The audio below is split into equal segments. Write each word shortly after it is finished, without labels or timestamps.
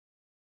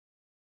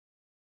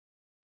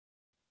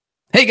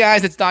Hey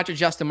guys, it's Dr.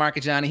 Justin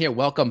Marchegiani here.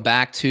 Welcome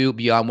back to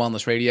Beyond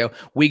Wellness Radio.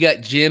 We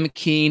got Jim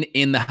Keen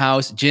in the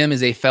house. Jim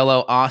is a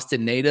fellow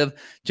Austin native,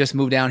 just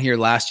moved down here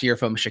last year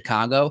from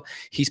Chicago.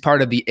 He's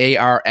part of the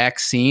ARX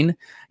scene.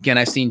 Again,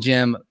 I've seen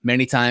Jim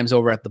many times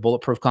over at the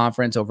Bulletproof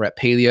Conference, over at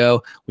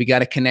Paleo. We got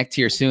to connect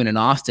here soon in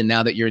Austin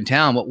now that you're in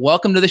town. Well,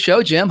 welcome to the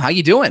show, Jim. How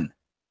you doing?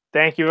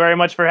 Thank you very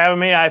much for having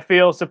me. I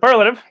feel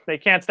superlative. They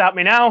can't stop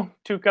me now.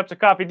 2 cups of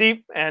coffee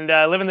deep and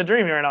living the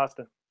dream here in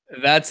Austin.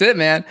 That's it,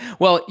 man.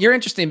 Well, you're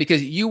interesting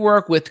because you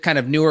work with kind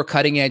of newer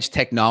cutting edge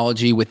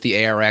technology with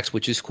the ARX,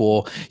 which is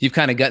cool. You've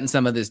kind of gotten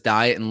some of this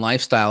diet and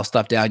lifestyle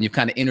stuff down. You've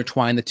kind of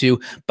intertwined the two,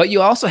 but you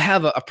also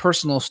have a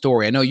personal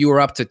story. I know you were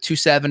up to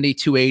 270,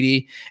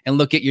 280, and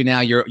look at you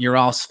now. You're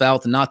all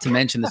svelte, and not to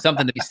mention there's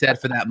something to be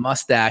said for that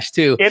mustache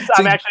too.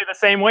 I'm actually the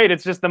same weight.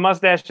 It's just the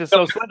mustache is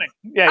so slimming.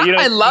 Yeah,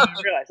 I love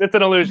it. Realize it's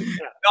an illusion.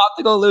 Yeah.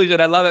 Optical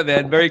illusion. I love it,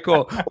 man. Very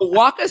cool. Well,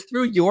 walk us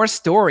through your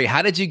story.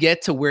 How did you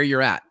get to where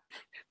you're at?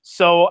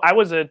 So I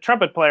was a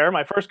trumpet player.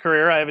 My first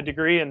career, I have a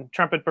degree in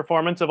trumpet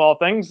performance of all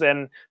things.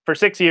 And for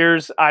 6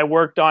 years, I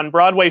worked on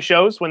Broadway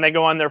shows when they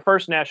go on their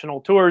first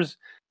national tours.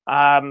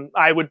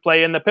 I would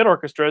play in the pit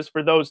orchestras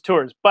for those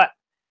tours. But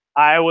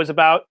I was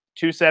about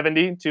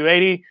 270,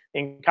 280.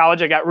 In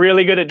college, I got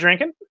really good at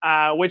drinking,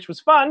 which was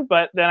fun.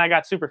 But then I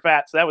got super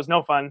fat, so that was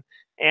no fun.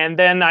 And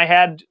then I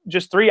had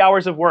just 3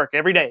 hours of work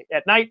every day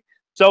at night.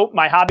 So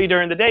my hobby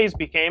during the days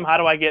became, how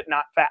do I get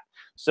not fat?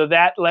 So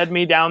that led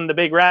me down the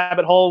big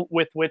rabbit hole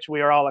with which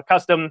we are all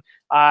accustomed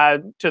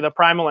to the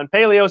primal and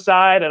paleo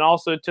side, and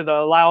also to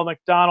the Lyle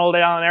McDonald,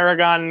 Alan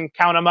Aragon,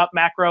 count 'em up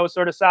macro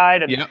sort of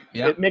side. And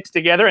it mixed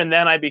together. And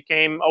then I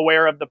became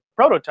aware of the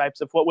prototypes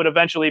of what would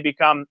eventually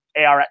become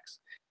ARX.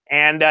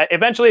 And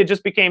eventually it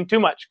just became too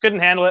much. Couldn't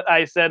handle it.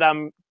 I said,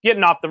 I'm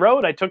getting off the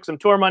road. I took some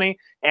tour money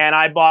and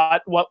I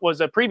bought what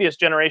was a previous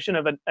generation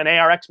of an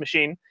ARX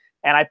machine.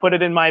 And I put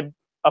it in my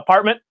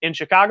apartment in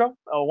Chicago,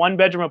 a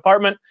 1-bedroom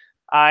apartment.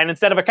 And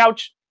instead of a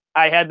couch,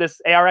 I had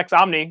this ARX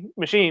Omni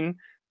machine,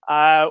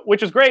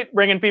 which was great,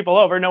 bringing people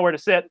over, nowhere to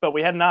sit, but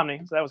we had an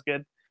Omni, so that was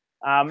good.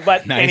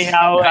 But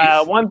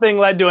anyhow, one thing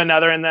led to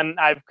another, and then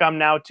I've come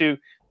now to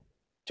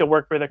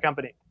work for the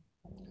company.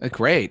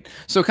 Great.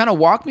 So kind of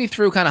walk me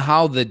through kind of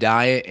how the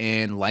diet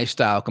and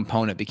lifestyle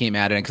component became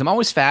added in, because I'm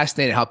always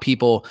fascinated how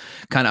people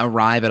kind of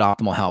arrive at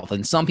optimal health.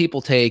 And some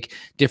people take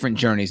different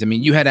journeys. I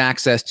mean, you had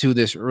access to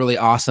this really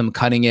awesome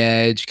cutting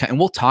edge, and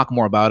we'll talk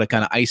more about it,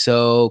 kind of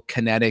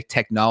isokinetic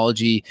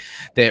technology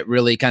that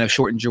really kind of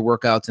shortens your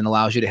workouts and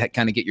allows you to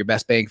kind of get your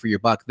best bang for your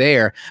buck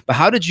there. But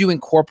how did you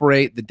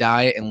incorporate the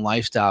diet and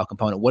lifestyle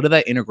component? What did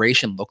that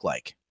integration look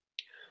like?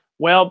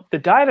 Well, the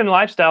diet and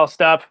lifestyle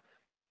stuff,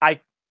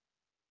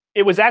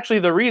 it was actually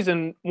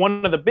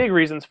one of the big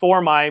reasons for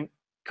my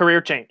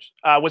career change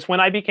was when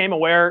I became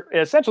aware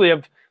essentially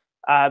of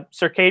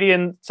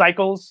circadian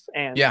cycles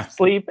and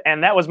sleep.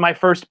 And that was my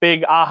first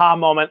big aha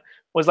moment,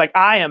 was like,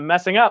 I am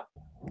messing up.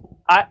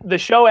 The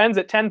show ends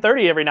at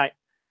 10:30 every night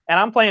and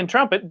I'm playing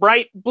trumpet,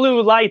 bright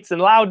blue lights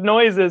and loud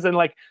noises and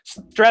like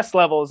stress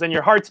levels, and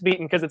your heart's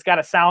beating because it's got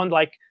to sound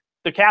like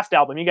the cast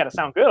album. You got to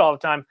sound good all the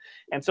time.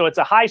 And so it's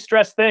a high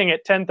stress thing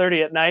at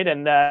 10:30 at night,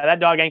 and that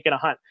dog ain't going to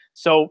hunt.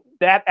 So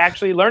that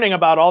actually learning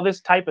about all this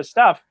type of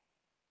stuff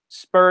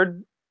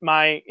spurred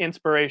my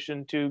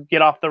inspiration to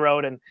get off the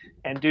road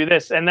and do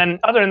this. And then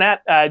other than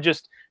that,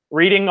 just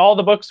reading all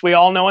the books we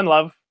all know and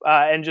love,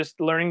 and just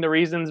learning the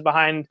reasons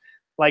behind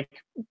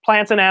like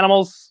plants and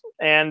animals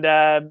and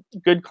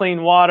good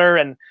clean water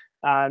and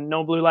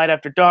no blue light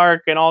after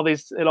dark and all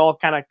these, it all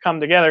kind of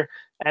come together.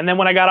 And then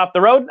when I got off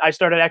the road, I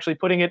started actually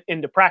putting it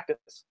into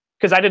practice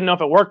because I didn't know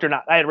if it worked or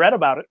not. I had read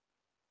about it,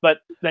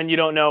 but then you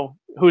don't know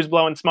who's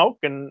blowing smoke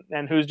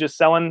and who's just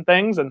selling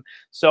things. And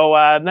so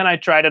then I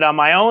tried it on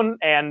my own,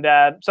 and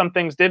some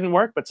things didn't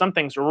work, but some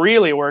things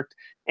really worked.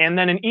 And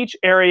then in each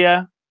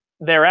area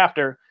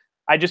thereafter,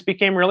 I just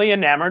became really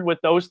enamored with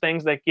those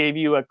things that gave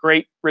you a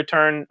great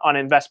return on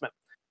investment.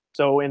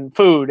 So in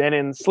food and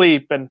in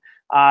sleep and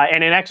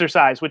in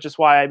exercise, which is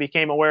why I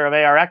became aware of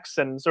ARX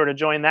and sort of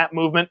joined that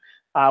movement.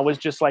 Was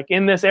just like,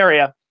 in this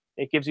area,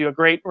 it gives you a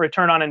great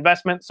return on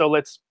investment. So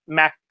let's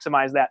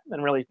maximize that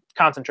and really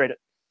concentrate it.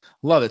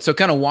 Love it. So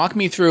kind of walk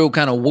me through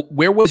kind of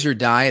where was your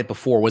diet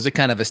before? Was it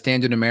kind of a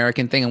standard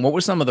American thing? And what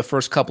were some of the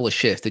first couple of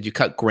shifts? Did you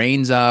cut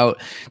grains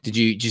out? Did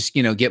you just,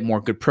 get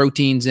more good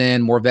proteins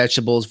in, more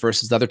vegetables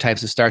versus other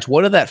types of starch?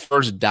 What did that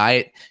first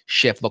diet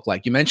shift look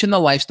like? You mentioned the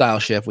lifestyle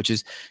shift, which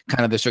is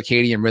kind of the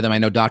circadian rhythm. I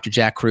know Dr.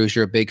 Jack Kruse,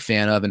 you're a big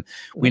fan of, and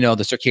we know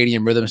the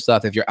circadian rhythm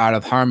stuff. If you're out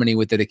of harmony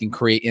with it, it can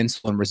create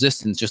insulin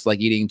resistance, just like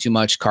eating too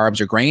much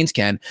carbs or grains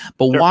can.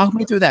 But walk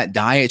me through that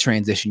diet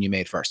transition you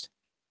made first.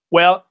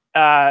 Well,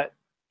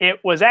 it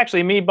was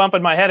actually me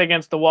bumping my head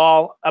against the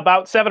wall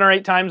about 7 or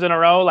 8 times in a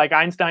row, like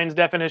Einstein's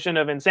definition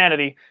of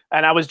insanity.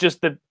 And I was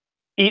just the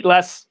eat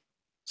less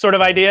sort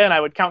of idea, and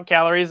I would count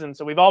calories. And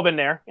so we've all been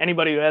there.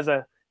 Anybody who has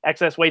a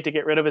excess weight to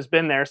get rid of has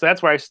been there. So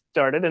that's where I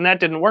started, and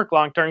that didn't work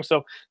long term.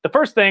 So the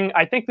first thing,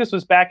 I think this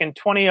was back in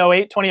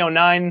 2008,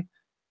 2009.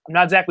 I'm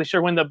not exactly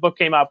sure when the book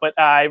came out, but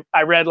I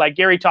read like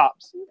Gary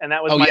Taubes, and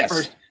that was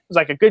was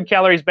like a good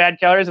calories, bad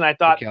calories. And I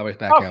thought, Good calories,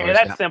 bad okay, calories.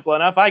 that's Yeah. simple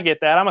enough. I get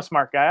that. I'm a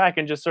smart guy. I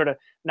can just sort of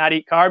not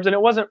eat carbs. And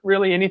it wasn't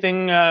really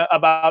anything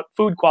about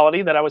food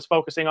quality that I was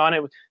focusing on.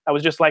 I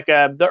was just like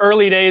the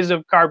early days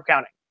of carb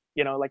counting,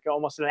 like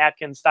almost an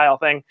Atkins style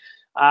thing.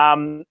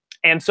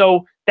 And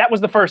so that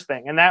was the first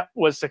thing, and that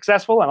was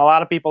successful. And a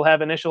lot of people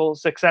have initial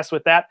success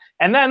with that.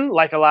 And then,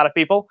 like a lot of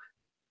people,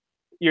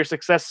 your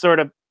success sort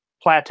of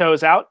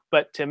plateaus out.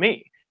 But to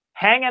me,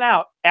 hanging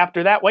out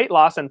after that weight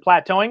loss and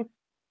plateauing,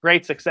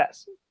 great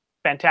success.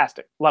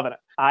 Fantastic. Loving it.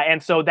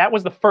 And so that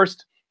was the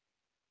first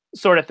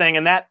sort of thing.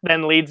 And that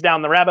then leads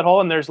down the rabbit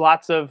hole. And there's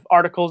lots of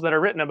articles that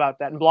are written about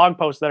that and blog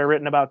posts that are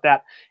written about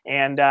that.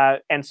 And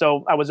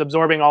so I was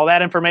absorbing all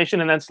that information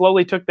and then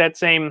slowly took that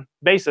same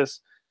basis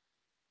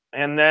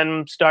and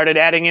then started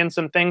adding in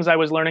some things I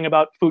was learning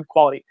about food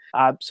quality.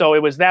 So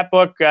it was that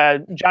book,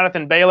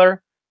 Jonathan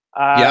Baylor,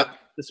 Yep.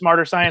 The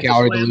Smarter Science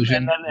Calorie of Slim,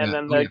 Delusion. and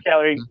then the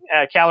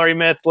calorie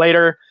myth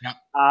later.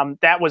 Yep.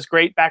 That was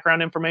great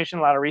background information,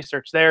 a lot of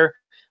research there.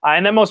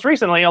 And then most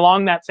recently,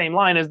 along that same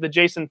line, is the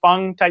Jason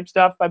Fung type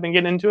stuff I've been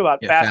getting into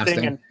about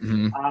fasting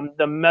and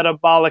the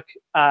metabolic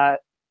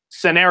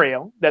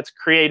scenario that's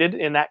created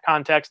in that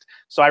context.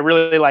 So I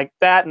really like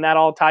that, and that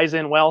all ties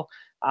in well.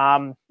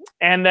 And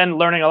then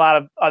learning a lot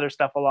of other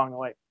stuff along the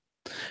way.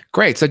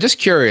 Great. So just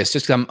curious,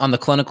 just on the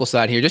clinical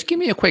side here, just give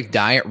me a quick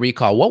diet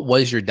recall. What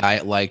was your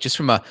diet like, just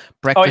from a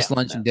breakfast,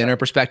 lunch, and dinner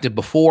perspective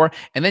before,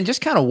 and then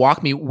just kind of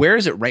walk me, where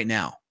is it right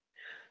now?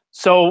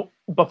 So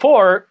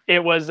before,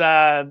 it was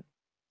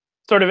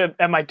sort of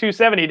at my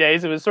 270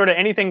 days, it was sort of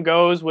anything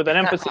goes with an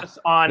emphasis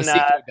on the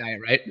seafood diet,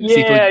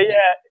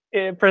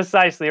 right?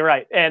 Precisely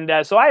right.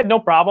 And so I had no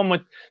problem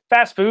with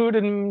fast food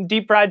and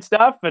deep fried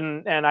stuff,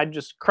 and I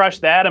just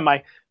crushed that. And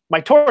my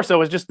torso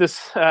was just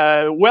this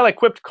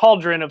well-equipped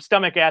cauldron of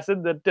stomach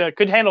acid that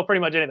could handle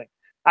pretty much anything.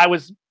 I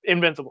was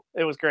invincible.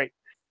 It was great.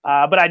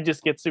 But I'd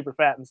just get super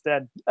fat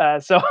instead.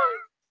 So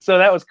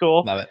that was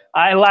cool. Love it.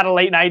 I had a lot of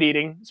late night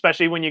eating,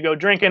 especially when you go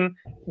drinking.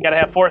 You got to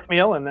have fourth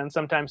meal and then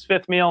sometimes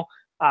fifth meal.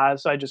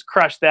 So I just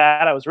crushed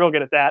that. I was real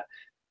good at that.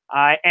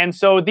 And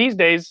so these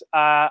days,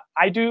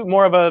 I do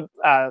more of a,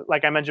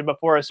 like I mentioned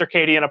before, a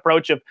circadian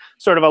approach of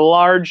sort of a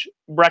large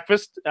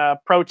breakfast,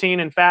 protein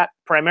and fat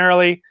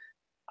primarily.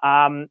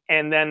 And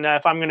then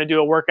if I'm going to do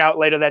a workout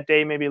later that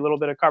day, maybe a little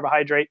bit of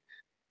carbohydrate.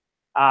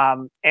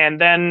 And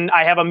then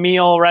I have a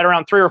meal right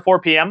around 3 or 4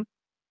 p.m.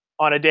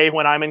 on a day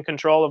when I'm in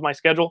control of my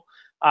schedule.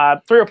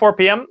 3 or 4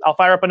 p.m., I'll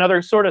fire up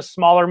another sort of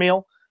smaller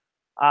meal.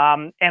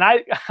 And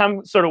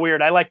I'm sort of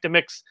weird. I like to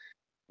mix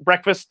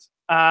breakfast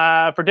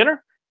for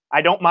dinner.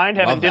 I don't mind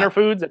having dinner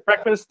foods at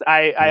breakfast.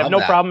 I have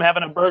no problem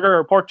having a burger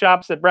or pork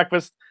chops at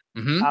breakfast.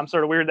 I'm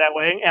sort of weird that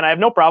way. And I have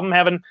no problem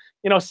having,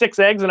 6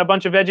 eggs and a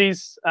bunch of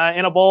veggies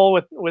in a bowl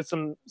with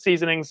some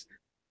seasonings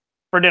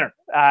for dinner.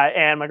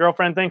 And my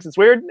girlfriend thinks it's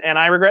weird, and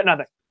I regret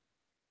nothing.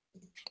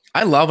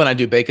 I love when I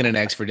do bacon and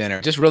eggs for dinner.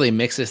 It just really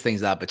mixes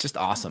things up. It's just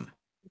awesome.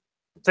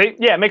 See,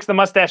 yeah, it makes the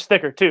mustache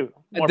thicker too.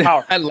 More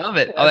powerful. I love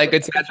it. I like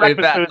good saturated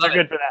fat. Foods are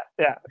good for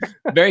that.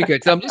 Yeah. Very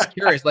good. So I'm just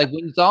curious, like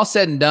when it's all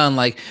said and done,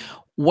 like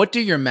what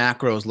do your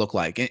macros look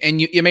like?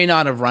 And you may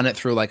not have run it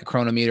through like a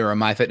Chronometer or a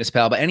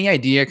MyFitnessPal, but any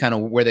idea kind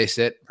of where they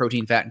sit,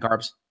 protein, fat, and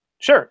carbs?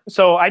 Sure.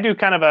 So I do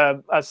kind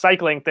of a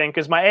cycling thing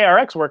because my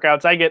ARX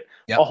workouts, I get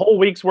a whole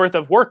week's worth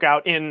of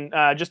workout in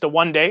just a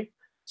one day.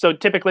 So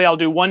typically I'll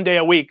do 1 day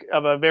a week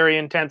of a very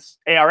intense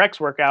ARX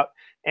workout.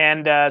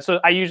 And so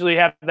I usually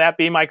have that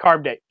be my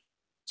carb day.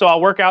 So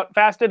I'll work out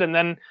fasted. And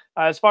then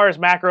as far as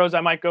macros,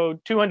 I might go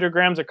 200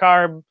 grams of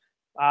carb,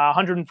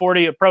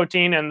 140 of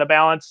protein, and the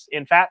balance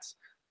in fats.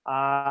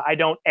 I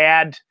don't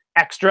add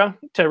extra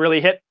to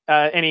really hit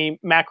any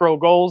macro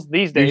goals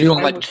these days.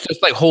 You're doing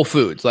just like whole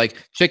foods, like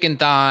chicken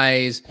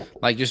thighs,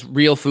 like just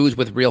real foods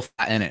with real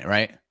fat in it,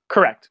 right?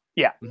 Correct.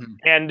 Yeah.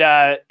 And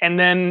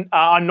then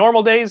on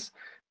normal days,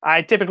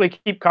 I typically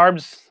keep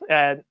carbs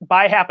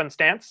by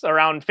happenstance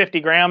around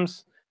 50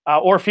 grams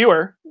or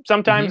fewer.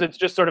 Sometimes it's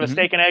just sort of a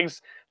steak and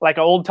eggs, like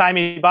an old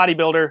timey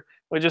bodybuilder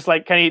would just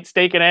like kind of eat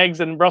steak and eggs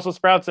and Brussels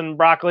sprouts and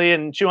broccoli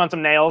and chew on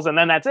some nails, and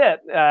then that's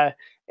it.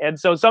 And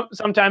so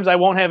sometimes I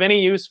won't have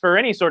any use for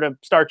any sort of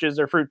starches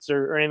or fruits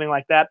or anything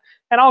like that.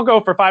 And I'll go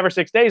for 5 or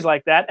 6 days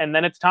like that. And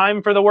then it's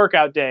time for the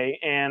workout day.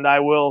 And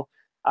I will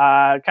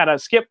kind of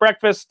skip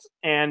breakfast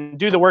and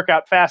do the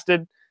workout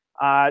fasted,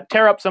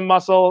 tear up some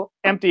muscle,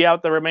 empty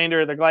out the remainder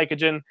of the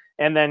glycogen,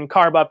 and then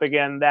carb up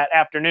again that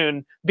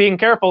afternoon, being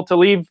careful to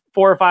leave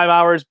 4 or 5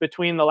 hours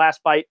between the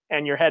last bite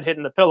and your head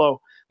hitting the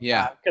pillow.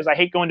 Yeah. Because I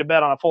hate going to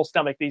bed on a full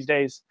stomach these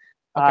days.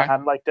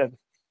 I'd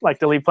like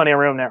to leave plenty of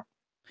room there.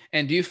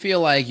 And do you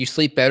feel like you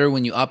sleep better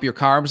when you up your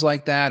carbs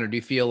like that? Or do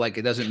you feel like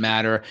it doesn't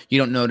matter? You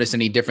don't notice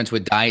any difference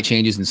with diet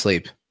changes in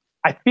sleep?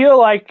 I feel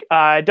like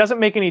it doesn't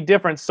make any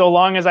difference so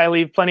long as I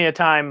leave plenty of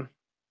time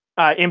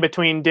in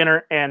between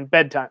dinner and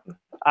bedtime.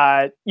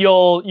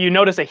 You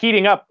notice a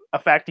heating up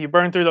effect. You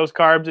burn through those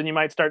carbs and you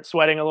might start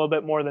sweating a little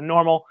bit more than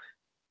normal.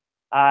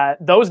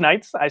 Those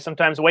nights, I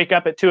sometimes wake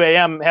up at 2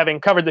 a.m.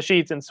 having covered the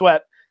sheets in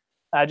sweat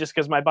just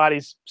because my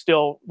body's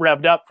still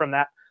revved up from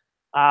that.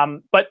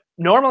 But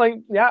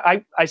normally, yeah,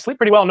 I sleep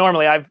pretty well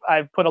normally.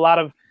 I've put a lot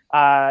of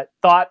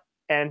thought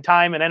and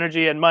time and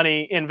energy and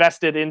money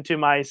invested into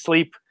my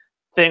sleep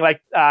thing.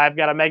 Like I've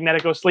got a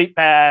Magnetico sleep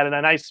pad and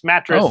a nice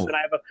mattress, Oh, and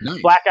I have a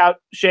nice. blackout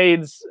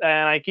shades,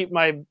 and I keep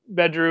my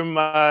bedroom,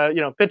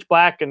 pitch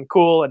black and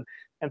cool,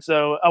 and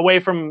so away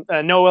from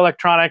no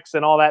electronics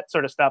and all that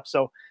sort of stuff.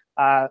 So,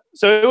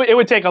 it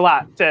would take a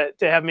lot to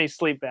have me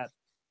sleep bad.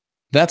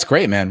 That's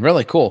great, man.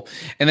 Really cool.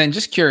 And then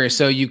just curious,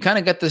 so you kind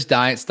of got this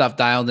diet stuff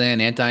dialed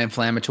in,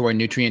 anti-inflammatory,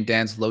 nutrient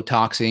dense, low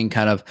toxin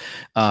kind of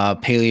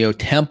paleo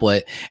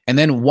template. And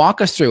then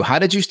walk us through, how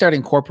did you start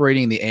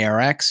incorporating the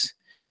ARX?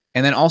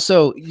 And then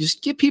also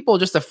just give people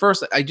just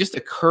just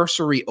a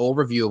cursory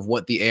overview of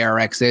what the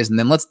ARX is. And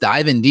then let's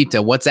dive in deep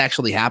to what's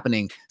actually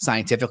happening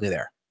scientifically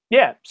there.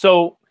 Yeah.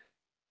 So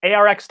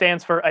ARX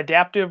stands for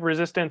Adaptive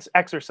Resistance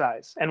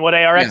Exercise. And what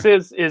ARX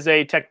is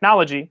a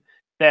technology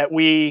that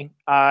we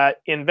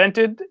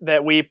invented,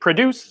 that we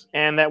produce,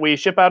 and that we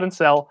ship out and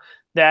sell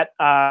that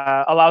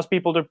allows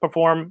people to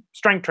perform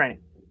strength training,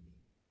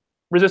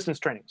 resistance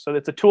training. So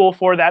it's a tool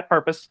for that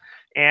purpose.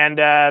 And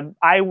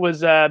I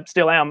was,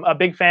 still am, a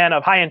big fan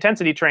of high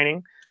intensity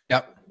training,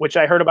 which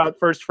I heard about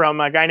first from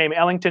a guy named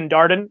Ellington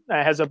Darden.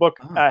 Has a book,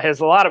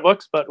 has a lot of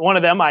books, but one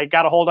of them I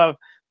got a hold of.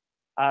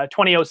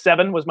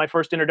 2007 was my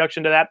first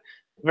introduction to that.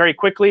 Very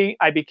quickly,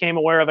 I became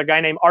aware of a guy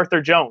named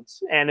Arthur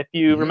Jones. And if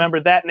you remember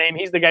that name,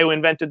 he's the guy who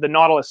invented the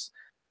Nautilus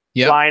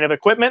line of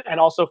equipment and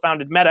also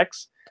founded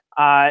Medix.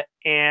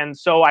 And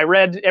so I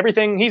read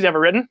everything he's ever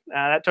written.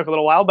 That took a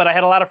little while, but I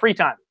had a lot of free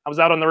time. I was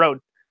out on the road,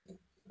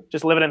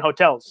 just living in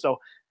hotels. So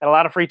I had a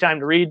lot of free time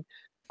to read.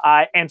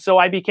 And so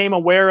I became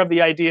aware of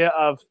the idea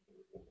of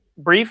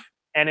brief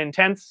and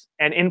intense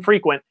and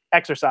infrequent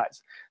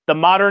exercise. The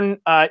modern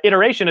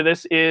iteration of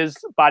this is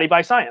Body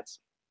by Science,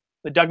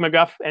 the Doug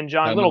McGuff and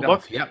John Little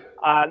book.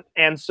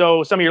 And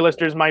so some of your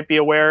listeners might be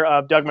aware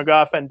of Doug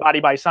McGuff and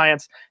Body by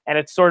Science, and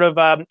it's sort of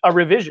a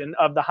revision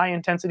of the high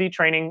intensity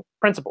training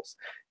principles.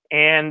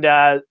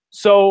 And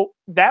so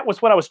that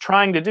was what I was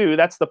trying to do.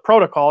 That's the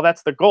protocol.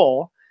 That's the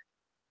goal.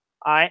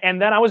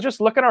 And then I was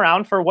just looking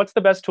around for what's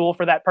the best tool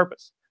for that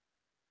purpose.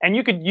 And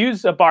you could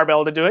use a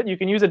barbell to do it. You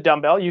can use a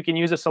dumbbell. You can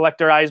use a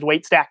selectorized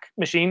weight stack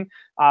machine.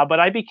 But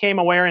I became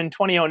aware in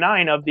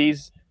 2009 of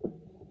these,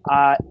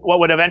 what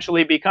would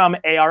eventually become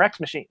ARX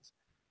machines.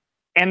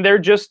 And they're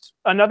just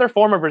another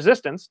form of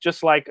resistance,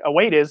 just like a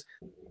weight is,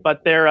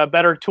 but they're a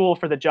better tool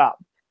for the job.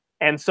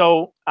 And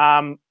so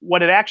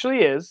what it actually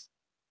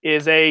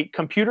is a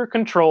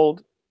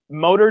computer-controlled,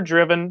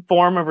 motor-driven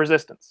form of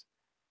resistance.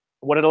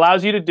 What it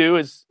allows you to do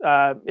is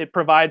it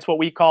provides what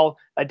we call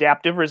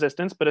adaptive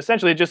resistance, but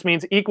essentially it just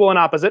means equal and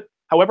opposite.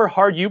 However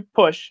hard you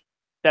push,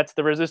 that's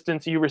the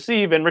resistance you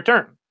receive in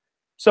return.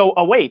 So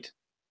a weight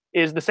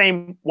is the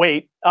same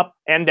weight up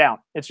and down.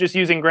 It's just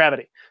using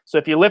gravity. So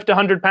if you lift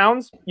 100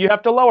 pounds, you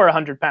have to lower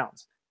 100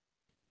 pounds.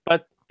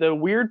 But the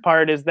weird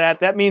part is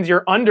that means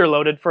you're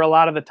underloaded for a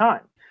lot of the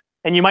time.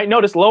 And you might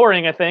notice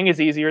lowering a thing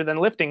is easier than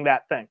lifting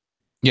that thing.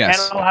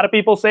 Yes. And a lot of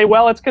people say,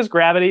 well, it's because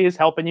gravity is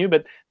helping you,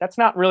 but that's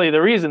not really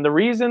the reason. The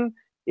reason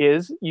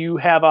is you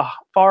have a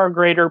far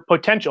greater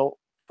potential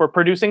for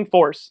producing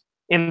force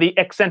in the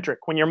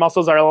eccentric when your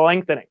muscles are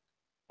lengthening.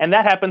 And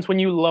that happens when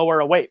you lower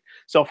a weight.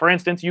 So for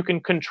instance, you can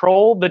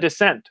control the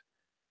descent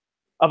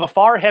of a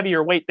far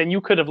heavier weight than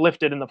you could have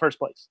lifted in the first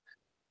place.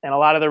 And a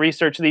lot of the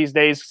research these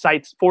days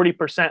cites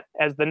 40%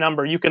 as the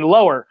number. You can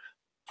lower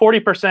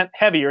 40%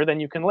 heavier than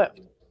you can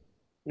lift.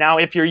 Now,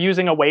 if you're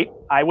using a weight,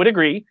 I would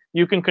agree,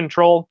 you can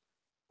control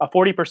a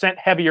 40%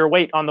 heavier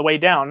weight on the way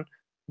down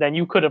than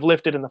you could have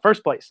lifted in the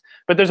first place.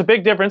 But there's a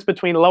big difference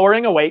between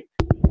lowering a weight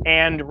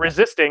and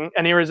resisting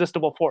an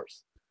irresistible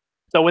force.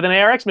 So with an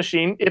ARX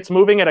machine, it's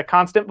moving at a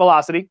constant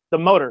velocity. The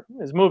motor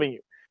is moving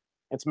you.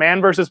 It's man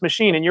versus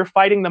machine, and you're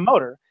fighting the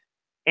motor.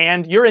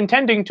 And you're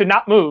intending to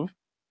not move,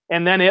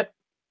 and then it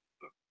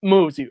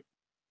moves you.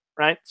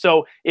 Right?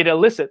 So it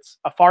elicits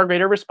a far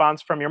greater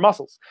response from your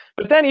muscles.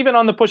 But then even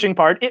on the pushing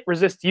part, it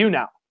resists you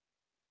now.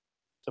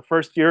 So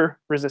first you're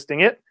resisting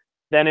it,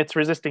 then it's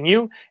resisting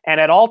you. And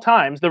at all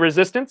times, the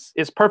resistance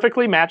is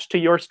perfectly matched to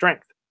your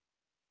strength.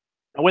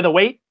 Now with a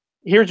weight,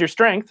 here's your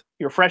strength,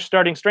 your fresh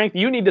starting strength.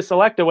 You need to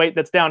select a weight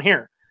that's down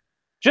here,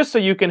 just so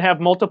you can have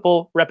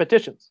multiple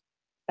repetitions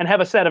and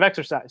have a set of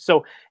exercise.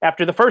 So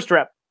after the first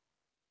rep,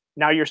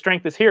 now your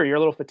strength is here, you're a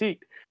little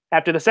fatigued.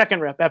 After the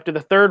second rep, after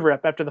the third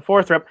rep, after the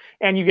fourth rep,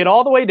 and you get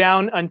all the way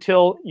down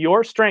until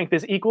your strength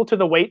is equal to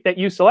the weight that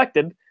you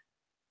selected,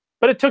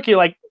 but it took you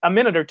like a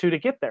minute or two to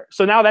get there.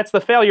 So now that's the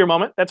failure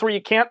moment. That's where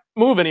you can't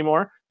move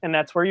anymore, and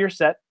that's where your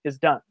set is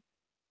done.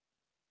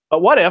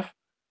 But what if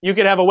you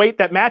could have a weight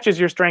that matches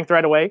your strength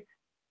right away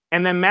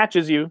and then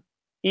matches you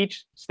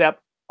each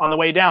step on the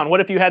way down?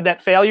 What if you had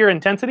that failure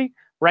intensity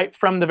right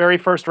from the very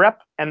first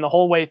rep and the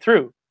whole way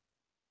through?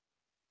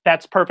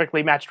 That's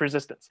perfectly matched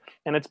resistance.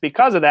 And it's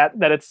because of that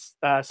it's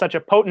such a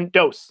potent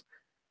dose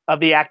of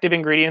the active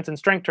ingredients in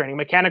strength training: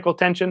 mechanical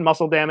tension,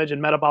 muscle damage, and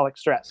metabolic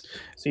stress.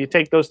 So you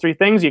take those three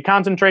things, you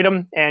concentrate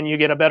them, and you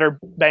get a better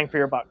bang for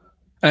your buck.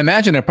 I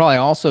imagine it probably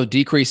also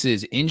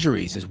decreases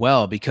injuries as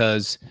well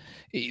because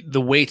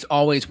the weight's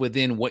always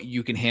within what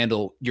you can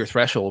handle your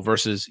threshold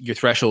versus your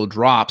threshold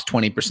drops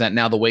 20%.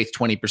 Now the weight's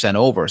 20%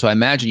 over. So I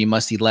imagine you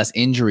must see less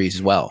injuries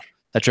as well.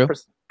 That true?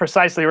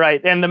 Precisely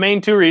right. And the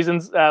main two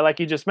reasons, like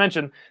you just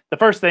mentioned, the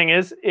first thing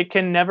is it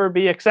can never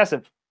be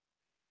excessive.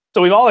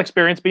 So we've all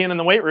experienced being in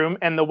the weight room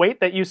and the weight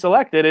that you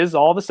selected is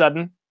all of a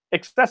sudden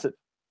excessive.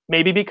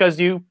 Maybe because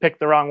you picked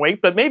the wrong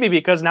weight, but maybe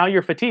because now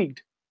you're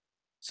fatigued.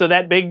 So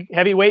that big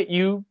heavy weight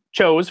you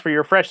chose for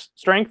your fresh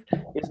strength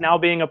is now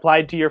being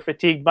applied to your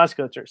fatigued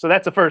musculature. So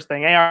that's the first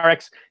thing.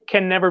 ARX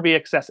can never be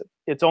excessive.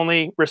 It's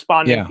only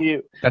responding to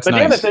you. That's but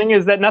nice. The other thing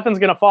is that nothing's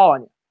going to fall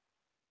on you.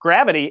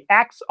 Gravity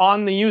acts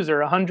on the user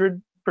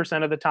 100%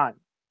 of the time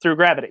through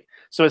gravity.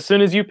 So as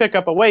soon as you pick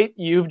up a weight,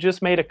 you've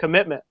just made a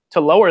commitment to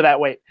lower that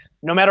weight,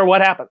 no matter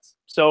what happens.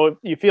 So if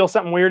you feel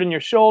something weird in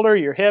your shoulder,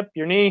 your hip,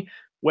 your knee,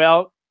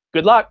 well,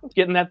 good luck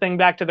getting that thing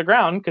back to the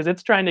ground because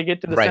it's trying to get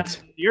to the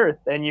center of the earth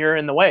and you're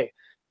in the way.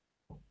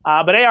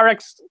 But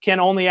ARX can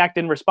only act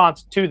in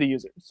response to the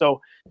user.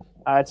 So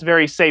it's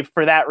very safe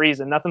for that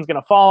reason. Nothing's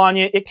going to fall on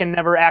you. It can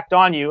never act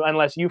on you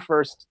unless you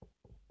first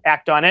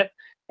act on it.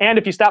 And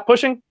if you stop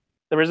pushing,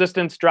 the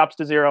resistance drops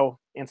to zero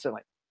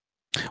instantly.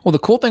 Well, the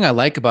cool thing I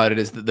like about it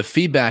is the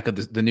feedback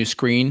of the new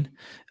screen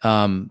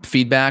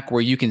feedback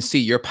where you can see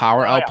your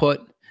power output.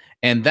 Yeah.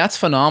 And that's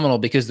phenomenal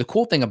because the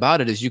cool thing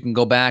about it is you can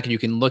go back and you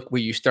can look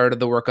where you started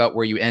the workout,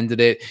 where you ended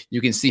it.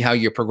 You can see how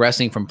you're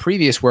progressing from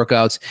previous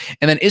workouts.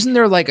 And then isn't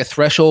there like a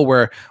threshold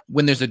where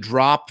when there's a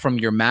drop from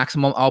your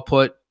maximum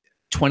output,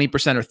 20%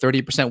 or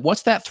 30%,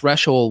 what's that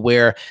threshold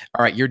where,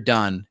 all right, you're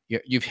done.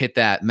 You've hit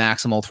that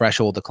maximal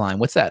threshold decline.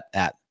 What's that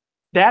at?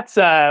 That's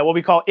what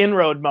we call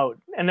inroad mode.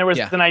 And there was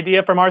an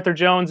idea from Arthur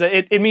Jones.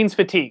 It means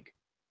fatigue.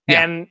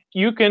 Yeah. And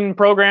you can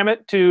program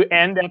it to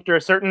end after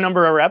a certain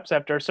number of reps,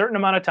 after a certain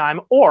amount of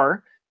time,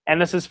 or,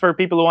 and this is for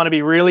people who want to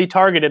be really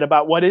targeted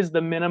about what is the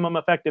minimum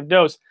effective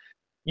dose,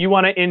 you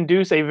want to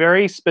induce a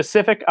very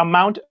specific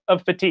amount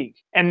of fatigue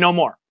and no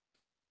more.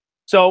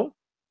 So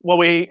what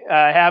we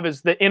have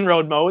is the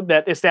inroad mode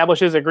that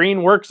establishes a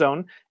green work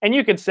zone, and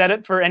you could set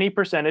it for any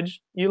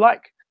percentage you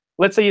like.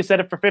 Let's say you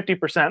set it for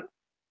 50%.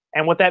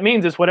 And what that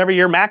means is whatever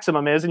your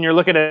maximum is, and you're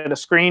looking at a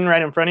screen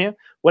right in front of you,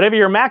 whatever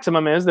your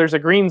maximum is, there's a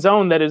green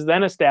zone that is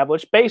then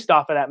established based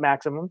off of that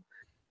maximum.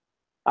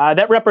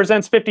 That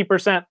represents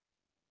 50%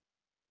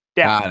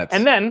 down.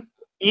 And then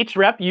each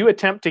rep, you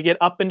attempt to get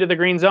up into the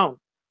green zone.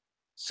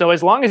 So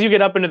as long as you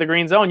get up into the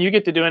green zone, you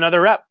get to do another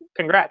rep.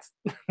 Congrats.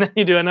 Then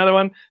you do another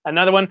one,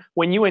 another one.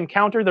 When you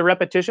encounter the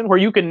repetition where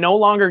you can no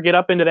longer get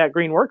up into that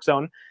green work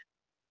zone,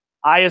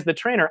 I, as the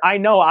trainer, I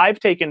know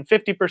I've taken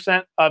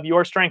 50% of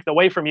your strength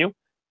away from you.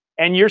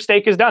 And your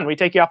steak is done. We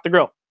take you off the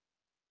grill.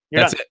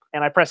 You're done.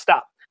 And I press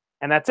stop.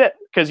 And that's it.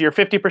 Because you're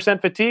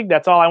 50% fatigued.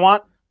 That's all I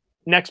want.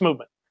 Next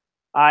movement.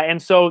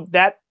 And so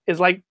that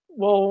is like,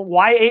 well,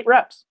 why 8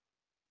 reps?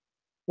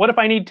 What if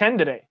I need 10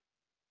 today?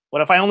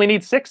 What if I only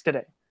need 6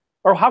 today?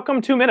 Or how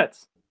come 2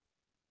 minutes?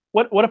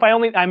 What if I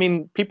only, I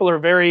mean, people are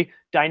very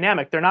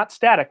dynamic. They're not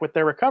static with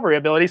their recovery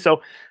ability.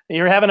 So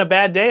you're having a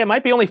bad day. It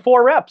might be only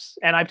 4 reps.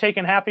 And I've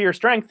taken half of your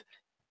strength.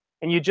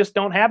 And you just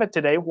don't have it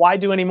today. Why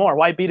do any more?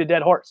 Why beat a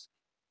dead horse?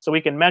 So we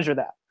can measure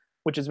that,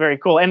 which is very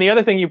cool. And the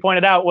other thing you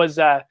pointed out was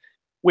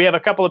we have a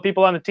couple of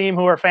people on the team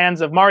who are fans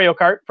of Mario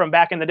Kart from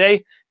back in the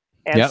day.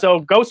 And so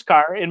Ghost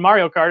Car in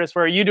Mario Kart is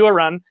where you do a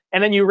run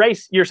and then you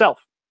race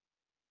yourself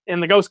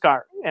in the Ghost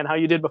Car and how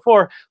you did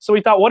before. So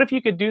we thought, what if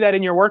you could do that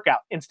in your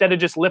workout instead of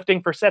just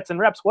lifting for sets and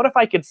reps? What if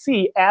I could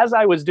see as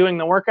I was doing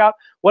the workout,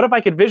 what if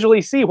I could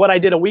visually see what I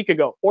did a week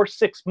ago or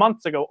 6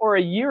 months ago or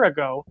a year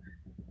ago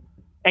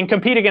and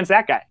compete against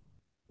that guy?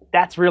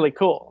 That's really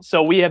cool.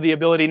 So we have the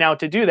ability now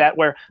to do that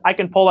where I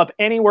can pull up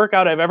any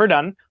workout I've ever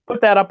done,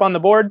 put that up on the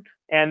board,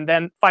 and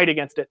then fight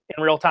against it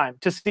in real time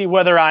to see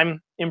whether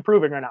I'm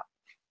improving or not.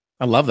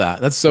 I love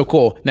that. That's so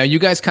cool. Now you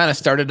guys kind of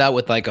started out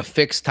with like a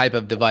fixed type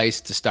of device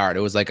to start.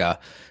 It was like a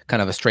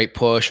kind of a straight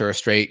push or a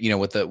straight,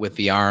 with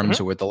the arms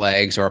or with the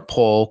legs or a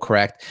pull,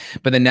 correct?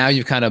 But then now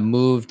you've kind of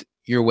moved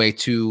your way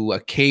to a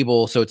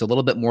cable, so it's a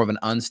little bit more of an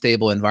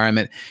unstable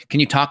environment. Can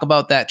you talk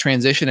about that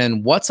transition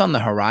and what's on the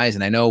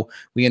horizon? I know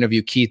we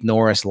interviewed Keith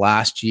Norris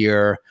last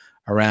year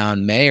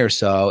around May or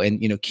so, and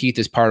Keith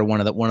is part of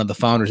one of the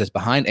founders that's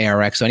behind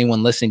ARX. So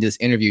anyone listening to this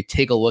interview,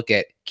 take a look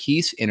at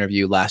Keith's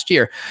interview last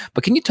year.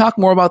 But can you talk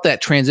more about that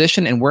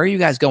transition and where are you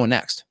guys going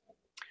next?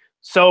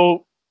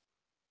 So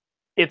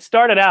it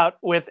started out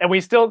with, and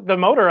the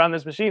motor on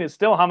this machine is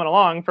still humming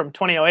along from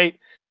 2008.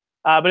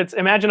 But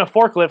imagine a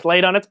forklift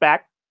laid on its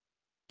back.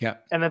 Yeah.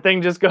 And the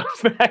thing just goes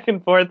back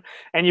and forth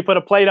and you put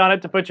a plate on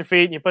it to put your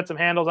feet and you put some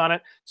handles on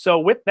it. So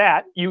with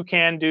that, you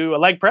can do a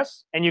leg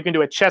press and you can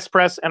do a chest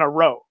press and a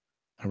row.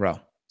 A row.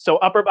 So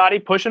upper body,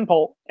 push and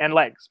pull, and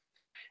legs.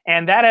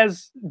 And that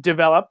has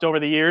developed over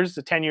the years,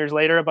 10 years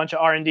later, a bunch of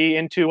R&D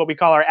into what we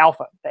call our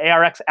alpha, the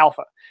ARX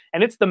alpha.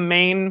 And it's the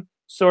main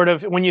sort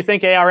of, when you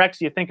think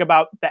ARX, you think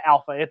about the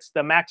alpha. It's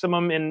the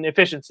maximum in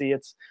efficiency.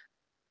 It's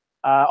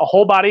a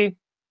whole body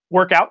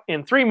workout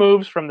in 3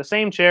 moves from the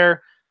same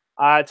chair.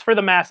 It's for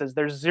the masses.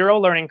 There's zero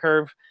learning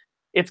curve.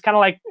 It's kind of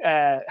like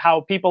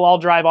how people all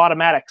drive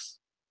automatics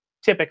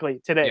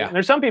typically today. Yeah. And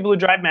there's some people who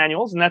drive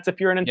manuals, and that's if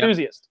you're an Yep.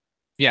 enthusiast.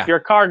 Yeah. If you're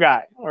a car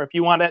guy, or if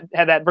you want to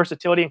have that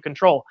versatility and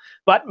control.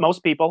 But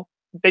most people,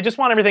 they just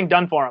want everything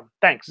done for them.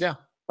 Thanks. Yeah.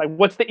 Like,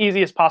 what's the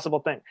easiest possible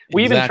thing?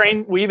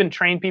 Exactly. We even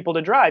train people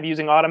to drive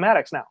using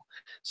automatics now.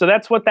 So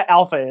that's what the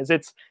alpha is.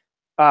 It's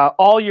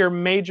all your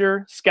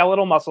major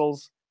skeletal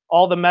muscles,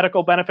 all the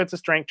medical benefits of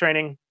strength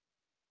training,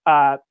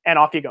 and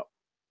off you go.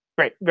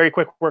 Great, very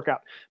quick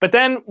workout. But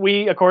then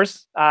we, of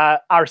course,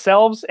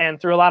 ourselves and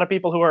through a lot of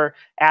people who are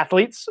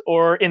athletes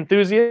or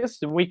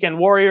enthusiasts, weekend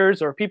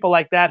warriors, or people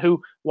like that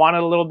who wanted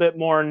a little bit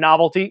more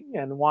novelty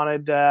and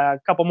wanted a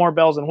couple more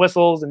bells and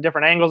whistles and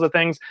different angles of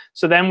things.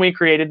 So then we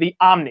created the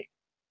Omni.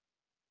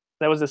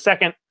 That was the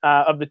second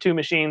of the two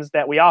machines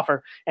that we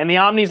offer. And the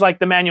Omni is like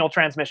the manual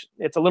transmission.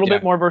 It's a little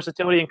bit more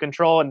versatility and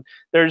control. And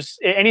there's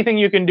anything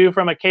you can do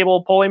from a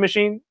cable pulley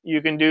machine,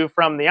 you can do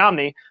from the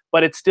Omni,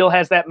 but it still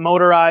has that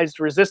motorized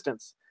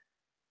resistance.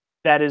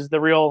 That is the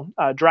real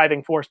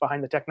driving force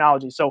behind the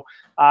technology. So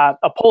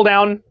a pull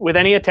down with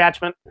any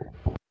attachment,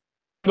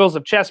 angles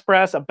of chest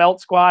press, a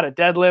belt squat, a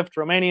deadlift,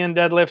 Romanian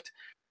deadlift,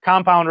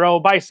 compound row,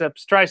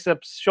 biceps,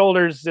 triceps,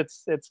 shoulders.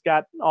 It's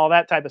got all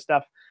that type of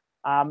stuff.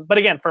 But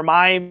again, for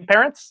my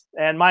parents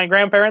and my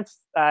grandparents,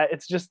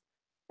 it's just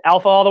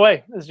alpha all the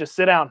way. It's just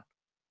sit down,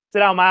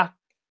 ma,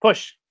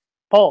 push,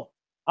 pull.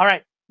 All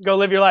right, go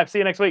live your life. See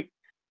you next week.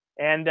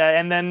 And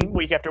then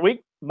week after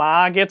week,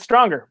 ma gets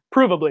stronger,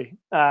 provably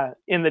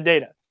in the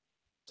data.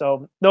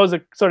 So those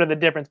are sort of the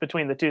difference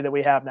between the two that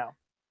we have now.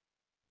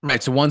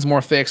 Right. So one's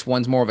more fixed,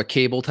 one's more of a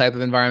cable type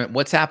of environment.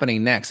 What's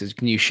happening next?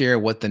 Can you share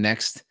what the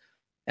next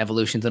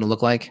evolution is going to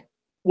look like?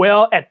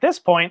 Well, at this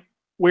point,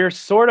 we're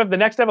sort of the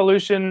next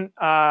evolution.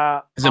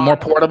 Is it more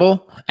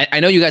portable? I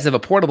know you guys have a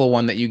portable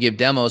one that you give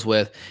demos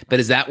with, but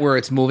is that where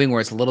it's moving, where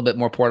it's a little bit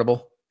more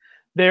portable?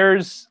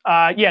 There's,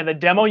 the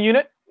demo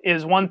unit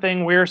is one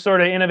thing. We're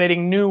sort of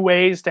innovating new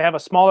ways to have a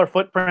smaller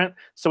footprint,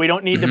 so we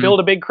don't need to build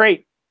a big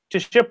crate to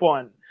ship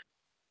one.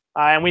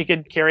 And we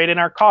could carry it in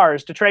our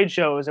cars to trade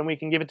shows, and we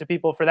can give it to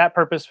people for that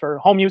purpose for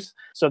home use.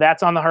 So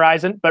that's on the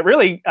horizon. But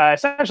really,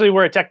 essentially,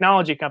 we're a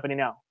technology company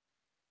now,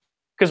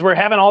 because we're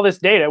having all this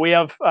data. We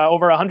have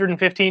over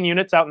 115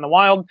 units out in the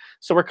wild.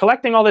 So we're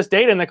collecting all this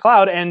data in the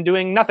cloud and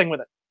doing nothing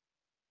with it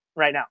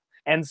right now.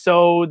 And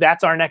so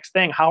that's our next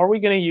thing. How are we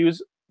going to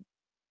use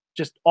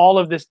just all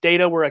of this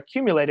data we're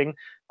accumulating?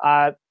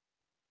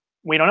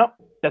 We don't know.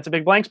 That's a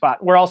big blank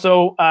spot. We're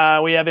also,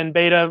 we have in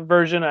beta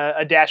version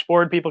a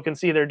dashboard. People can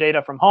see their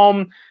data from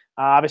home.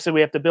 Obviously,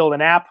 we have to build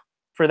an app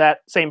for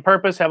that same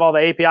purpose, have all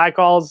the API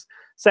calls,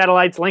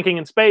 satellites linking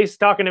in space,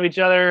 talking to each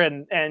other,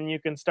 and you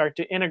can start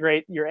to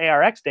integrate your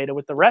ARX data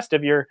with the rest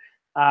of your,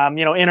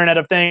 Internet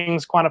of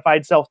Things,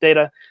 quantified self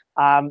data.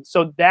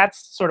 So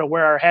that's sort of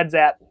where our head's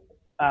at.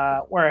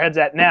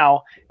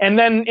 Now, and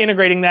then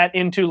integrating that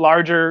into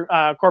larger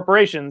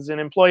corporations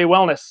and employee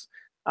wellness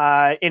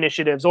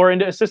initiatives, or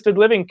into assisted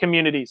living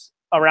communities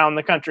around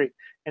the country,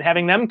 and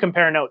having them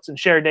compare notes and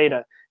share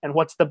data and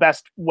what's the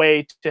best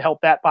way to help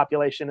that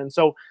population. And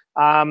so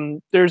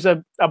there's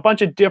a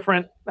bunch of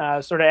different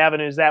sort of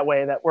avenues that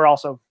way that we're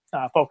also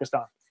focused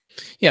on.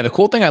 Yeah, the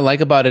cool thing I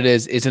like about it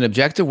is an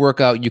objective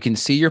workout. You can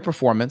see your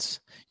performance.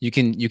 You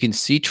can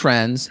see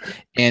trends,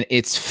 and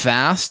it's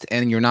fast,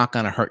 and you're not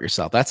going to hurt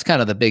yourself. That's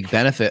kind of the big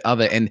benefit of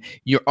it. And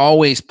you're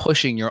always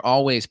pushing,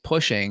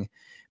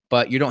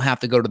 but you don't have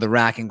to go to the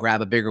rack and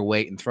grab a bigger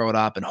weight and throw it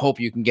up and hope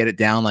you can get it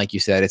down. Like you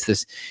said, it's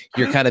this,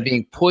 you're kind of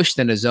being pushed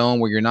in a zone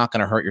where you're not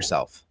going to hurt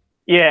yourself.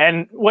 Yeah.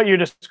 And what you're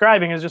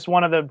describing is just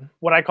one of the,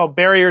 what I call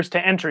barriers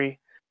to entry.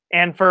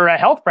 And for a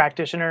health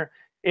practitioner,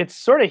 it's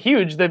sort of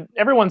huge that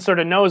everyone sort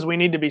of knows we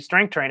need to be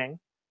strength training,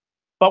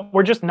 but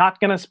we're just not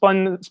going to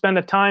spend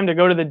the time to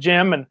go to the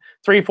gym and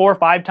 3, 4,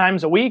 5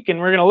 times a week.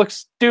 And we're going to look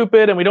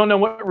stupid, and we don't know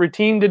what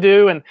routine to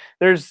do. And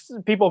there's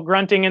people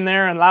grunting in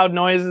there and loud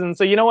noises. And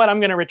so, you know what?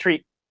 I'm going to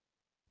retreat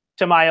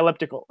to my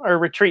elliptical, or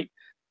retreat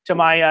to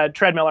my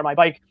treadmill or my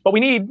bike. But we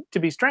need to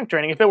be strength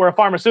training. If it were a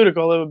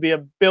pharmaceutical, it would be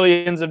a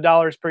billions of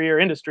dollars per year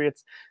industry.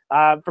 It's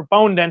for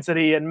bone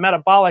density and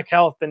metabolic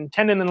health and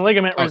tendon and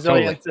ligament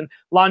resilience and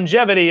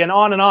longevity and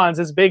on and on. It's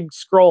this big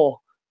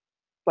scroll,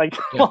 like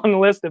long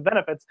list of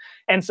benefits.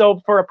 And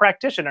so for a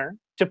practitioner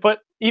to put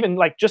even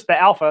like just the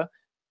alpha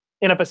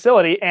in a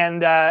facility,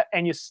 and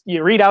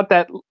you read out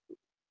that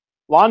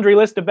laundry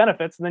list of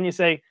benefits, and then you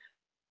say,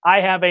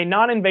 I have a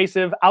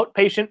non-invasive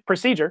outpatient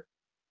procedure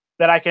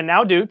that I can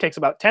now do. It takes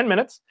about 10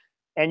 minutes,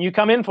 and you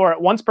come in for it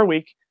once per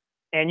week,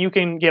 and you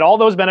can get all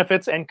those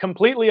benefits and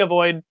completely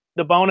avoid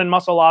the bone and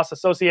muscle loss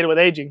associated with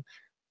aging.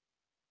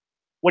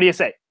 What do you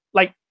say?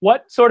 Like,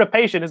 what sort of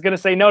patient is going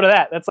to say no to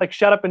that? That's like,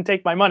 shut up and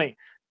take my money.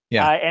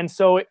 Yeah. And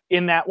so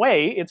in that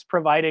way, it's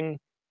providing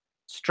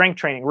strength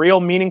training,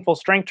 real meaningful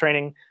strength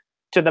training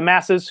to the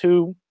masses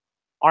who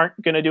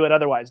aren't going to do it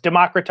otherwise.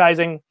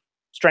 Democratizing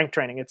strength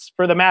training. It's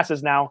for the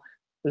masses now.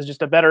 This is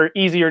just a better,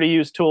 easier to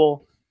use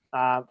tool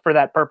for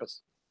that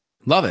purpose.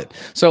 Love it.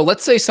 So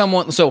let's say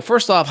so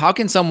first off, how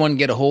can someone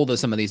get a hold of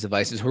some of these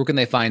devices? Who can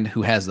they find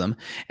who has them?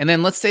 And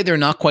then let's say they're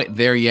not quite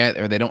there yet,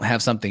 or they don't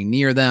have something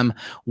near them.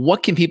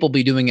 What can people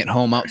be doing at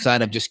home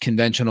outside of just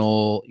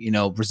conventional,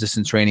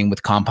 resistance training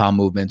with compound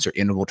movements or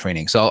interval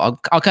training? So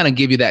I'll kind of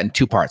give you that in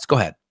two parts. Go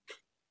ahead.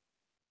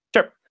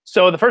 Sure.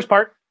 So the first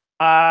part,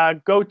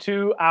 go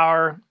to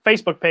our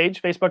Facebook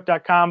page,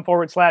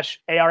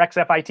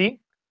 facebook.com/ARXFIT,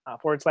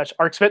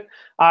 /ARX Fit.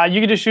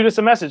 You can just shoot us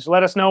a message.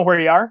 Let us know where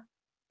you are,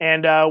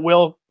 and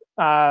we'll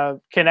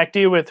connect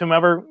you with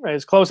whomever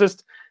is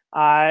closest.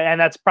 And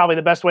that's probably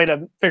the best way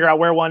to figure out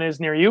where one is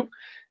near you.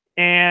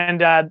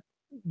 And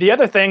the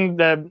other thing,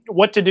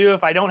 what to do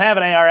if I don't have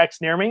an ARX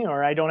near me,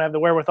 or I don't have the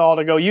wherewithal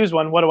to go use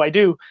one, what do I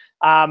do?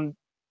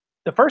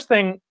 The first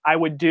thing I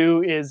would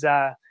do is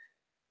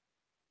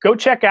go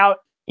check out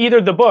either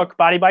the book,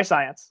 Body by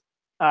Science.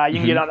 You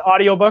can get on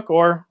audiobook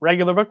or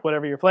regular book,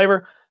 whatever your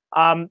flavor.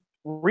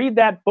 Read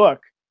that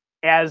book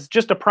as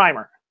just a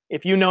primer.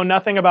 If you know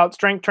nothing about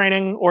strength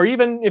training, or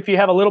even if you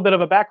have a little bit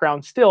of a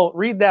background, still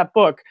read that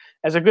book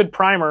as a good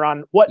primer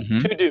on what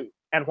to do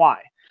and why.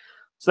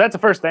 So that's the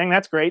first thing.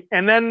 That's great.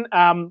 And then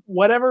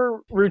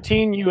whatever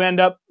routine you end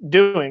up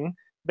doing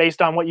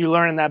based on what you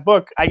learn in that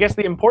book, I guess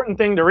the important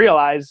thing to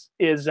realize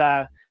is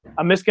a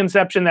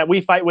misconception that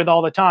we fight with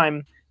all the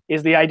time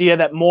is the idea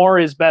that more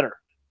is better.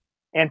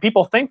 And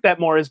people think that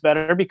more is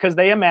better because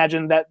they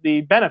imagine that the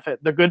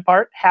benefit, the good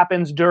part,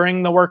 happens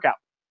during the workout,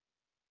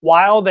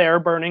 while they're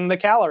burning the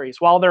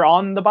calories, while they're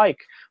on the bike,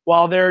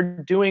 while they're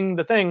doing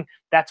the thing.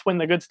 That's when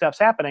the good stuff's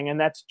happening. And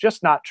that's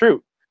just not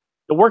true.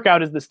 The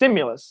workout is the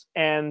stimulus,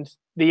 and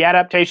the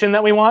adaptation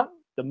that we want,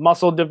 the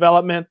muscle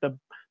development, the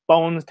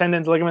bones,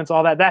 tendons, ligaments,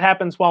 all that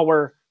happens while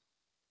we're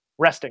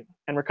resting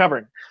and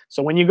recovering.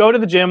 So when you go to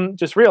the gym,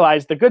 just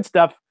realize the good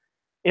stuff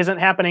isn't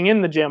happening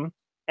in the gym.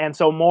 And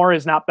so more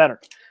is not better.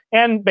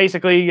 And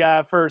basically,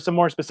 for some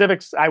more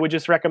specifics, I would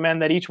just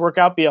recommend that each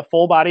workout be a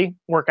full body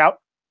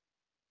workout,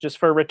 just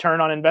for return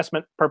on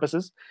investment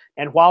purposes.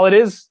 And while it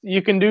is,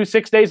 you can do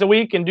 6 days a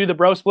week and do the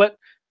bro split,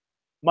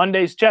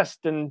 Mondays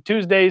chest and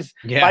Tuesdays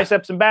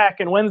biceps and back,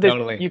 and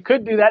Wednesdays, you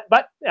could do that.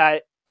 But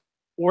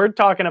we're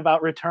talking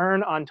about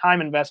return on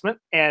time investment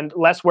and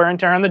less wear and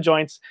tear on the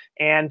joints.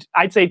 And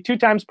I'd say 2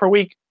 times per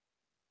week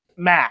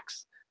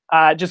max.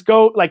 Just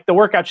go, like, the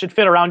workout should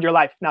fit around your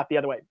life, not the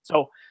other way.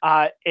 So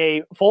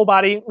a full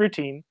body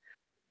routine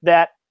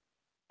that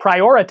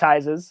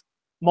prioritizes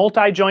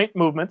multi-joint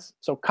movements,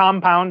 so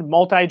compound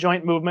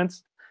multi-joint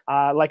movements,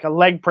 like a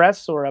leg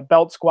press or a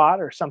belt squat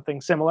or something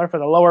similar for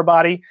the lower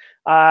body,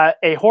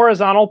 a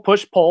horizontal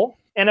push-pull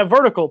and a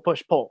vertical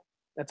push-pull.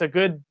 That's a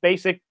good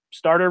basic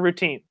starter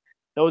routine.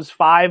 Those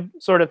 5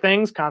 sort of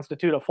things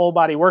constitute a full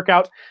body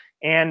workout.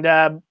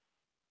 And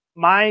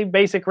my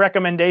basic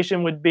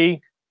recommendation would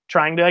be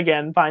trying to,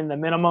 again, find the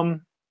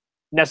minimum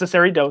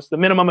necessary dose, the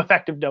minimum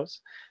effective dose,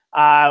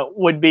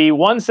 would be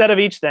 1 set of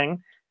each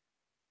thing.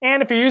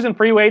 And if you're using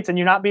free weights and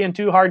you're not being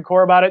too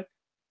hardcore about it,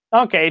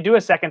 okay, do a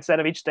 2nd set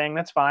of each thing.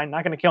 That's fine.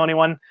 Not going to kill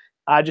anyone.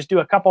 Just do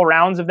a couple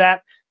rounds of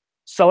that.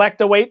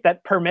 Select a weight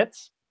that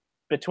permits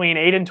between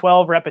 8 and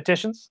 12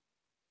 repetitions.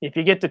 If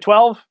you get to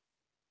 12,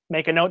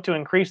 make a note to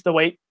increase the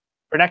weight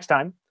for next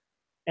time.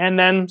 And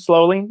then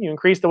slowly you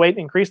increase the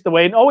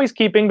weight, always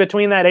keeping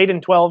between that 8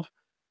 and 12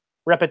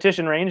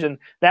 repetition range. And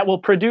that will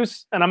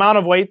produce an amount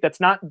of weight that's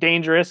not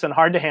dangerous and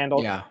hard to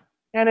handle. Yeah.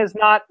 And is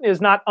not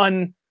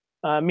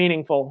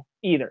unmeaningful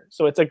either.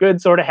 So it's a good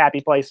sort of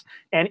happy place.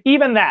 And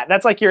even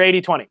that's like your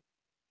 80-20.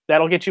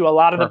 That'll get you a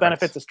lot of the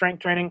benefits of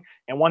strength training.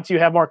 And once you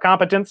have more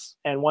competence,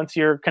 and once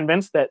you're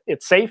convinced that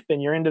it's safe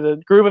and you're into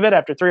the groove of it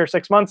after 3 or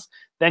 6 months,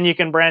 then you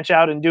can branch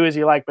out and do as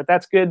you like. But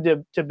that's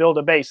good to build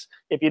a base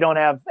if you don't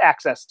have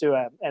access to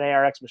an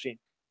ARX machine.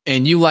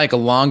 And you like a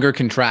longer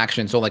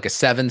contraction, so like a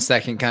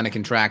 7-second kind of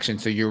contraction.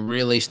 So you're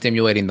really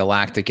stimulating the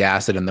lactic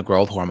acid and the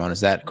growth hormone.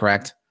 Is that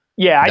correct?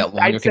 Yeah. That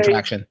longer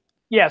contraction?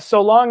 Yeah,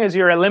 so long as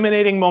you're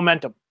eliminating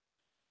momentum.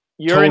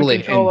 You're in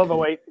control of the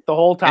weight the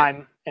whole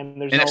time.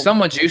 And if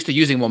someone's used to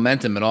using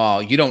momentum at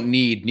all, you don't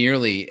need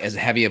nearly as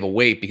heavy of a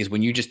weight, because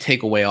when you just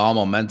take away all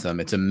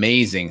momentum, it's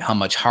amazing how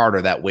much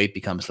harder that weight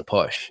becomes to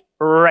push.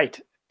 Right.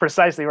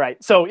 Precisely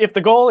right. So if the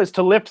goal is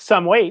to lift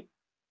some weight,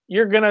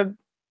 you're going to,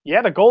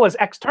 the goal is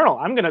external.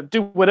 I'm going to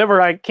do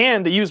whatever I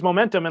can to use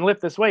momentum and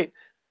lift this weight.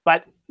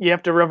 But you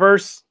have to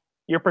reverse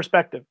your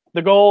perspective.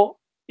 The goal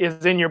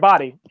is in your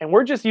body. And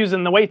we're just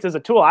using the weights as a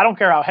tool. I don't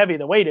care how heavy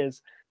the weight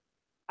is.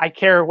 I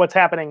care what's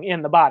happening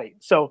in the body.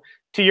 So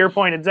to your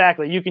point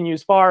exactly, you can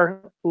use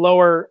far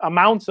lower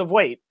amounts of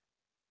weight,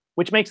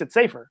 which makes it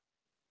safer,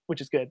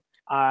 which is good,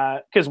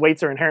 because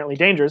weights are inherently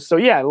dangerous. So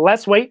yeah,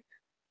 less weight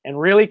and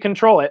really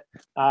control it,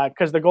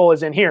 because the goal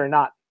is in here,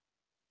 not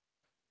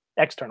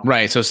external.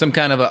 Right. So some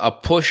kind of a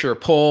push or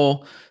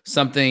pull,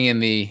 something in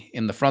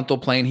the frontal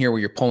plane here where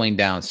you're pulling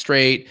down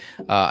straight,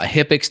 a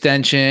hip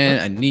extension,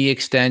 a knee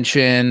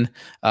extension,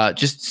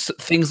 just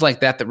things like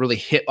that really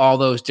hit all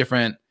those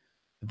different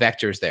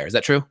vectors there. Is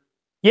that true?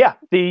 Yeah.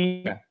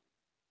 The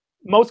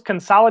most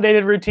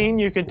consolidated routine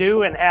you could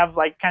do and have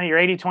like kind of your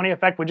 80-20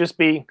 effect would just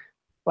be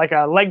like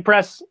a leg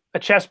press a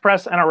chest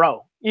press, and a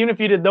row. Even if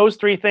you did those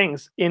 3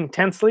 things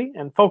intensely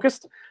and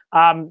focused,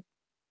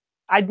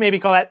 I'd maybe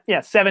call that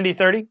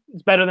 70-30.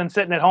 It's better than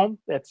sitting at home.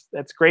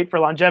 That's great for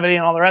longevity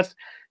and all the rest.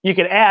 You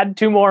could add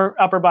 2 more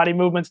upper body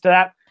movements to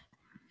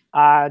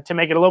that to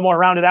make it a little more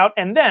rounded out.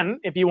 And then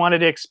if you wanted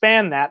to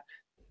expand that,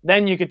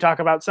 then you could talk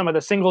about some of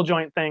the single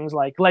joint things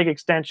like leg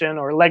extension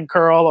or leg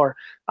curl, or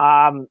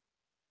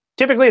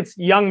typically it's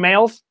young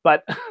males,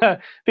 but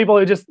people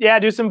who just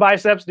do some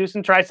biceps, do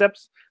some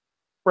triceps.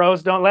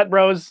 Bros, don't let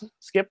bros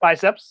skip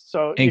biceps.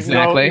 So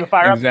exactly, you can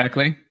fire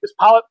exactly. Up, just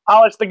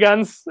polish the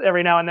guns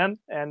every now and then,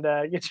 and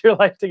get your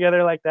life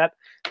together like that.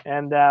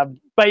 And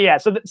but yeah,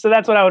 so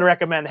that's what I would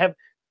recommend.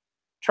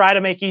 Try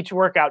to make each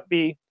workout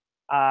be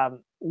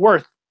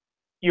worth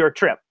your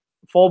trip.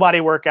 Full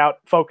body workout,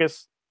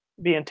 focus,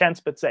 be intense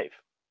but safe.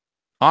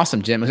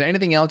 Awesome, Jim. Is there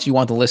anything else you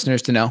want the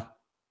listeners to know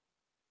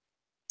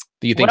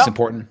that you think is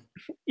important?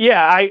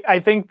 Yeah, I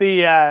think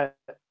the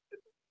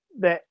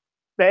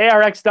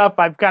ARX stuff,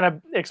 I've kind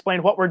of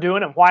explained what we're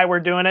doing and why we're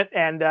doing it.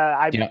 And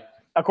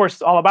of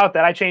course, all about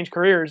that. I changed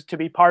careers to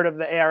be part of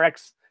the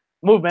ARX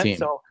movement. Team.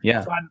 So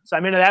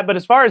I'm into that. But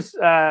as far as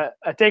a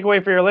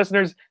takeaway for your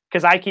listeners,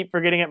 because I keep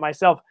forgetting it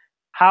myself,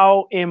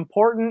 how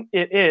important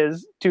it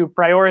is to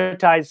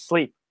prioritize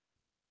sleep.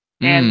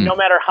 And no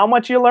matter how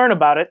much you learn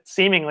about it,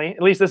 seemingly,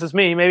 at least this is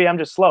me, maybe I'm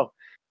just slow.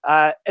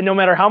 And no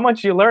matter how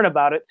much you learn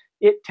about it,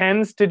 it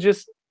tends to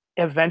just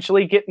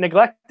eventually get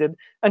neglected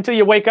until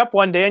you wake up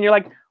one day and you're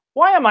like,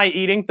 why am I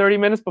eating 30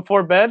 minutes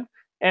before bed?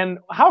 And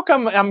how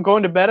come I'm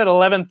going to bed at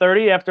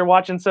 11:30 after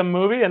watching some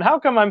movie? And how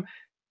come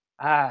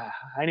I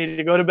need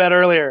to go to bed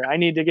earlier. I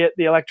need to get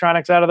the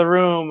electronics out of the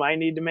room. I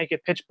need to make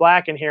it pitch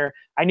black in here.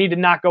 I need to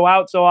not go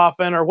out so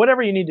often, or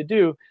whatever you need to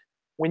do.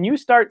 When you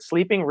start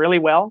sleeping really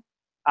well,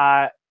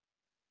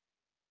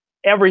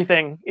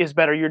 everything is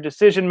better. Your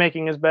decision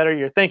making is better.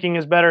 Your thinking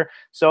is better.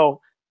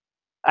 So,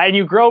 and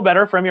you grow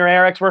better from your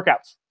ARX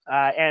workouts.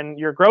 And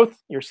your growth,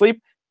 your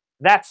sleep,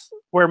 that's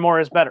where more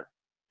is better.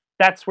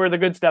 That's where the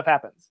good stuff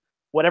happens.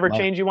 Whatever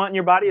change you want in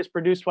your body is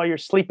produced while you're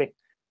sleeping.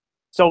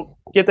 So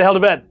get the hell to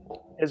bed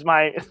is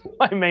my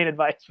main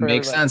advice.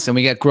 Makes sense. And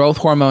we get growth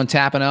hormone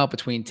tapping out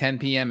between 10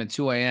 p.m. and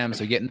 2 a.m.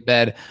 So get in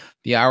bed.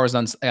 The hours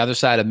on the other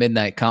side of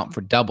midnight count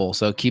for double.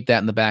 So keep that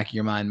in the back of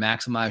your mind.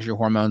 Maximize your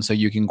hormones so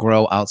you can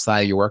grow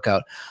outside of your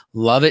workout.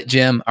 Love it,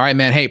 Jim. All right,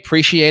 man. Hey,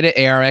 appreciate it.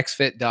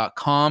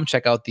 ARXfit.com.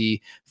 Check out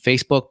the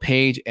Facebook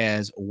page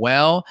as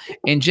well.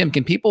 And Jim,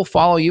 can people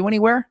follow you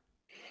anywhere?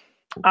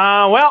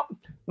 Well,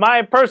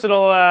 my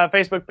personal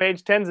Facebook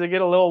page tends to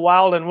get a little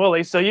wild and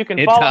woolly, so you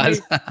can follow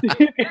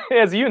me,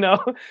 as you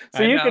know.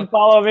 So you can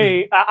follow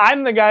me.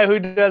 I'm the guy who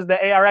does the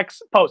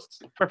ARX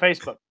posts for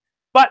Facebook.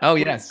 But,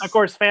 of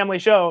course, family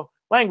show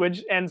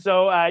language. And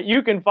so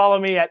you can follow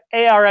me at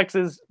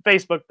ARX's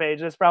Facebook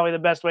page. That's probably the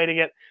best way to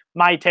get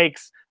my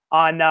takes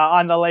on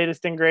the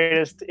latest and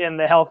greatest in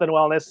the health and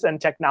wellness and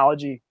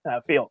technology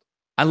field.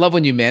 I love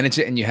when you manage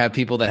it and you have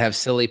people that have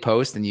silly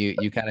posts and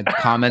you kind of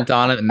comment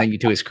on it and then you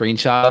do a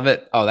screenshot of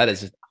it. Oh, that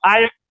is just...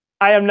 I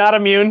am not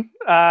immune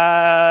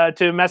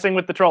to messing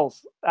with the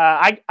trolls.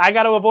 I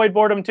got to avoid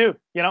boredom too.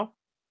 You know,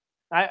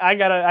 I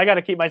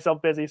gotta keep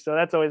myself busy. So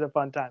that's always a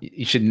fun time.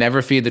 You should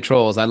never feed the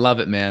trolls. I love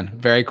it, man.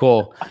 Very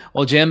cool.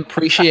 Well, Jim,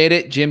 appreciate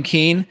it. Jim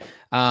Keen,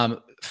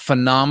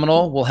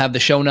 phenomenal. We'll have the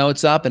show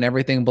notes up and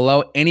everything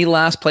below. Any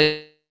last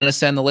place to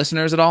send the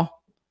listeners at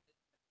all?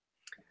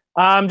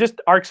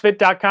 Just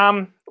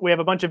arxfit.com. We have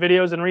a bunch of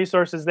videos and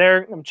resources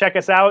there. Check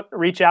us out.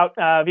 Reach out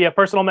via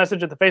personal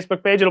message at the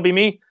Facebook page. It'll be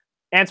me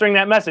answering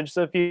that message.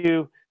 So if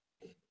you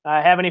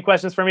have any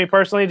questions for me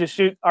personally, just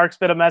shoot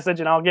ARXFit a message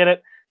and I'll get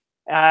it.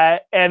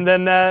 And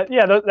then,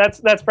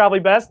 that's probably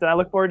best. And I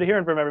look forward to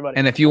hearing from everybody.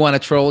 And if you want to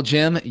troll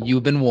Jim,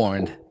 you've been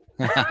warned.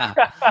 Thanks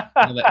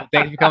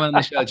for coming on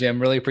the show, Jim.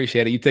 Really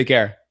appreciate it. You take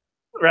care.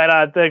 Right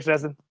on. Thanks,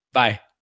 Justin. Bye.